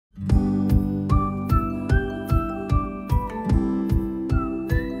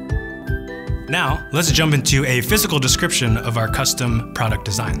Now, let's jump into a physical description of our custom product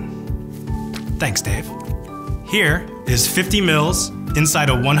design. Thanks, Dave. Here is 50 mils inside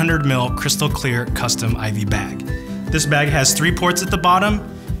a 100 ml crystal clear custom IV bag. This bag has 3 ports at the bottom.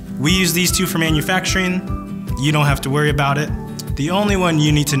 We use these 2 for manufacturing. You don't have to worry about it. The only one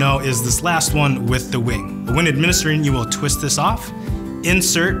you need to know is this last one with the wing. When administering, you will twist this off,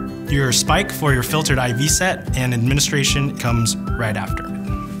 insert your spike for your filtered IV set, and administration comes right after it.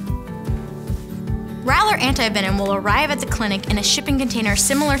 Rattler Antivenin will arrive at the clinic in a shipping container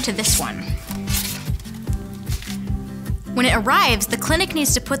similar to this one. When it arrives, the clinic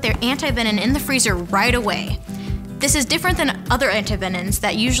needs to put their antivenin in the freezer right away. This is different than other antivenins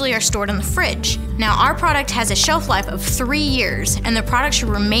that usually are stored in the fridge. Now, our product has a shelf life of 3 years, and the product should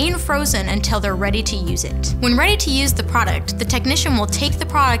remain frozen until they're ready to use it. When ready to use the product, the technician will take the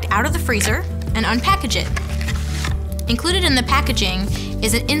product out of the freezer and unpackage it. Included in the packaging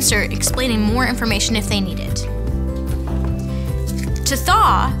is an insert explaining more information if they need it. To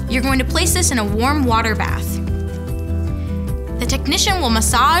thaw, you're going to place this in a warm water bath. The technician will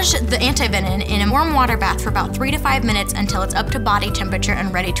massage the antivenin in a warm water bath for about 3 to 5 minutes until it's up to body temperature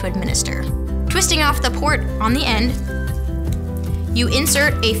and ready to administer. Twisting off the port on the end, you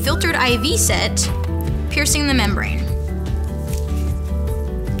insert a filtered IV set, piercing the membrane.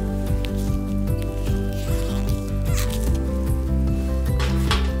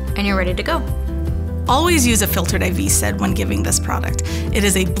 And you're ready to go. Always use a filtered IV set when giving this product. It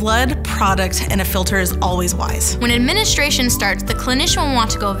is a blood product and a filter is always wise. When administration starts, the clinician will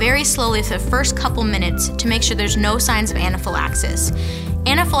want to go very slowly for the first couple minutes to make sure there's no signs of anaphylaxis.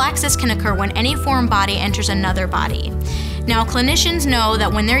 Anaphylaxis can occur when any foreign body enters another body. Now, clinicians know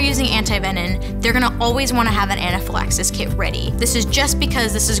that when they're using antivenin, they're gonna always wanna have an anaphylaxis kit ready. This is just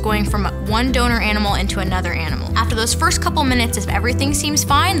because this is going from one donor animal into another animal. After those first couple minutes, if everything seems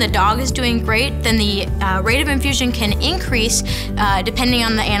fine, the dog is doing great, then the rate of infusion can increase depending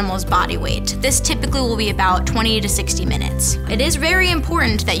on the animal's body weight. This typically will be about 20 to 60 minutes. It is very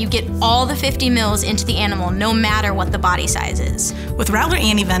important that you get all the 50 mils into the animal, no matter what the body size is. With Rattler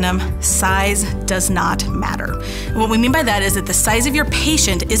Antivenin, size does not matter. And what we mean by that is that the size of your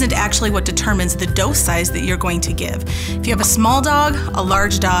patient isn't actually what determines the dose size that you're going to give. If you have a small dog, a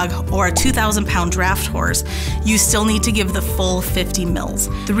large dog, or a 2,000-pound draft horse, you still need to give the full 50 mils.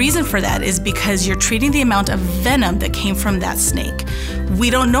 The reason for that is because you're treating the amount of venom that came from that snake. We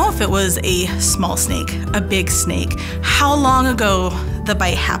don't know if it was a small snake, a big snake, how long ago the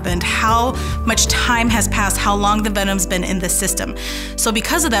bite happened, how much time has passed, how long the venom's been in the system. So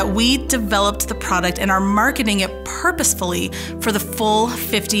because of that, we developed the product and are marketing it purposefully for the full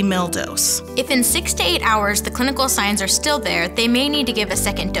 50 ml dose. If in 6 to 8 hours the clinical signs are still there, they may need to give a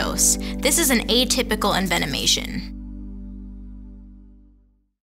second dose. This is an atypical envenomation.